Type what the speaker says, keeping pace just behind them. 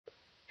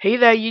Hey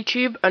there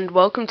YouTube, and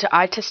welcome to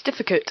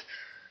iTestificate.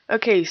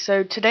 Okay,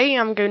 so today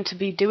I'm going to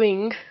be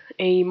doing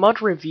a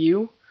mod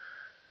review.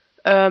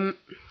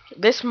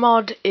 This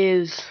mod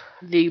is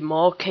the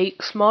More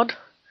Cakes mod.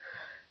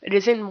 It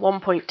is in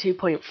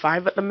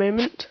 1.2.5 at the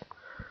moment.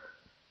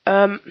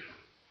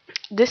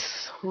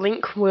 This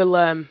link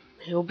will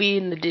be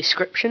in the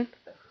description.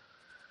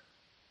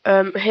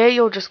 Here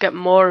you'll just get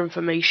more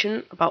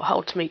information about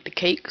how to make the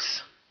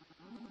cakes,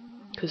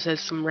 because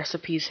there's some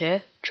recipes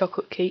here.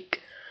 Chocolate cake,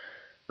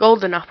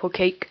 golden apple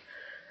cake,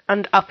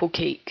 and apple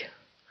cake.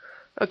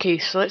 Okay,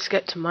 so let's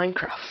get to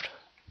Minecraft.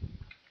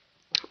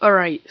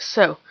 Alright,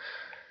 so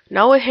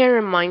now we're here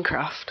in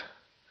Minecraft.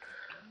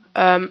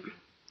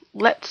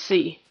 Let's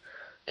see.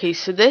 Okay,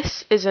 so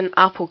this is an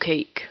apple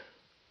cake.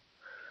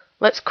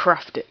 Let's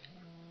craft it.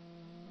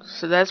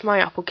 So there's my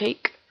apple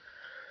cake.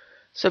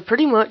 So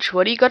pretty much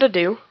what you gotta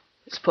do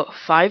is put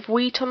 5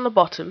 wheat on the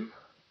bottom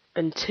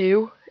and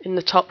 2 in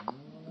the top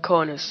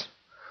corners.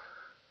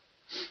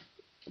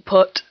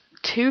 Put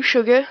 2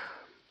 sugar,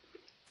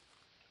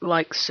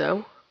 like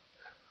so,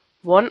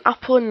 1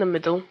 apple in the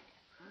middle,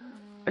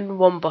 and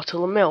 1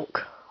 bottle of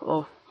milk,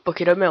 or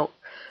bucket of milk.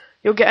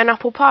 You'll get an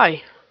apple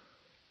pie.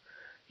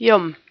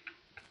 Yum.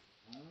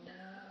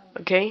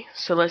 Okay,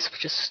 so let's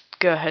just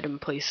go ahead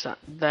and place that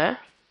there.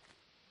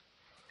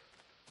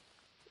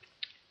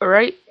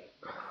 Alright,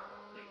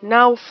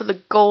 now for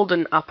the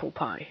golden apple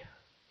pie.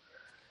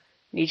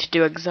 Need to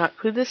do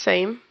exactly the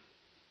same.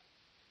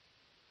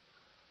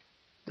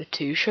 The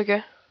 2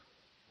 sugar.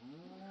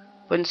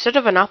 But instead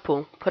of an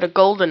apple, put a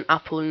golden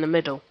apple in the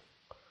middle.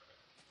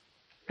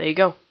 There you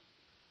go.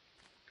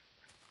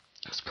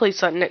 Let's place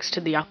that next to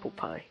the apple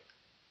pie.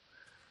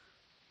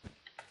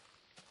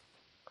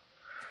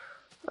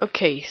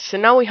 Okay, so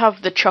now we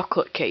have the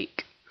chocolate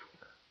cake.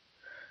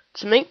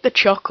 To make the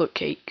chocolate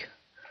cake,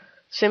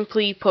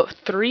 simply put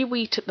 3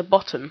 wheat at the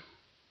bottom,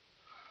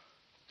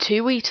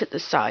 2 wheat at the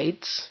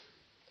sides,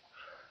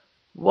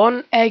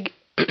 1 egg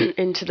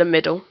into the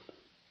middle,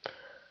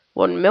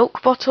 1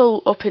 milk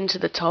bottle up into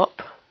the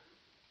top,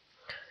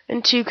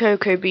 and 2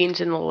 cocoa beans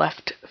in the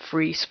left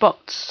 3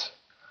 spots.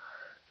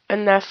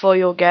 And therefore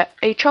you'll get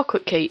a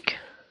chocolate cake.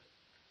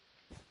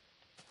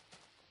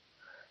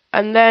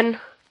 And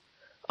then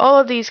all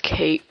of these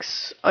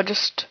cakes are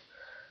just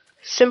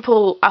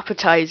simple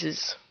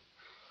appetizers.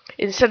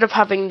 Instead of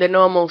having the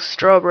normal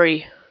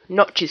strawberry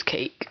notches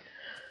cake,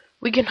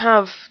 we can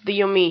have the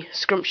yummy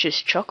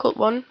scrumptious chocolate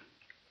one,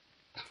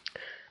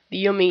 the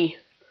yummy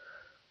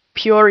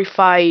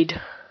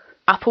purified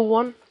apple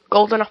one,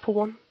 golden apple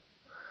one,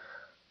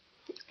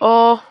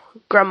 or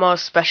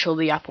Grandma's special,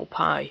 the apple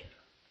pie.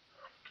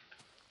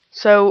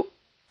 So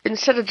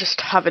instead of just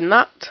having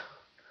that,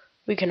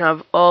 we can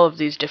have all of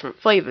these different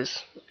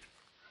flavors.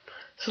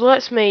 So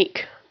let's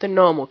make the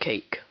normal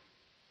cake.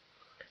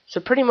 So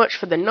pretty much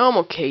for the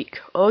normal cake,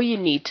 all you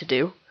need to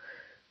do,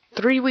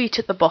 3 wheat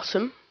at the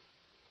bottom,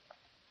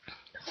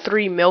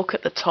 3 milk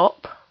at the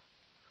top,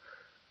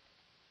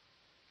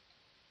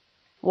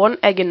 1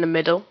 egg in the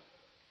middle,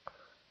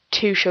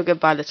 2 sugar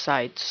by the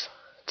sides,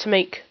 to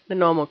make the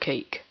normal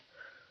cake.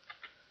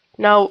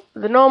 Now,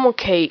 the normal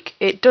cake,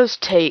 it does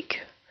take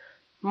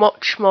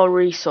much more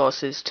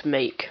resources to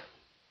make,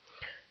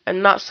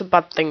 and that's the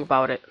bad thing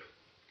about it.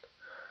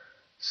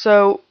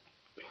 So,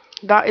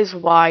 that is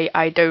why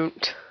I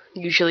don't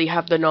usually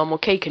have the normal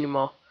cake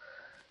anymore.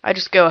 I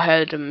just go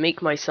ahead and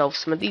make myself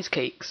some of these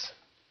cakes,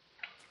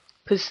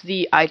 because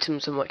the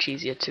items are much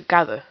easier to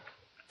gather.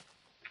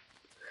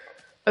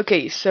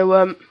 Okay,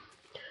 so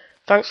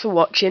thanks for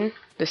watching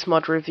this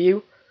mod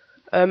review.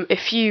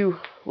 If you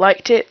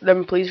liked it,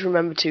 then please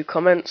remember to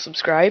comment,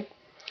 subscribe.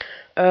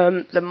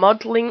 The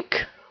mod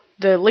link,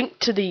 the link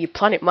to the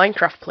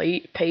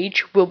PlanetMinecraft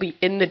page will be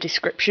in the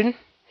description.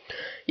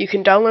 You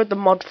can download the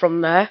mod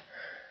from there,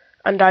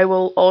 and I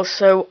will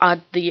also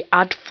add the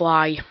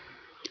AdFly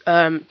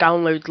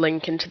download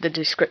link into the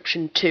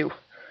description too.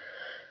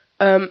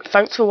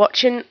 Thanks for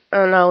watching,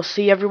 and I'll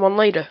see everyone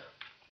later.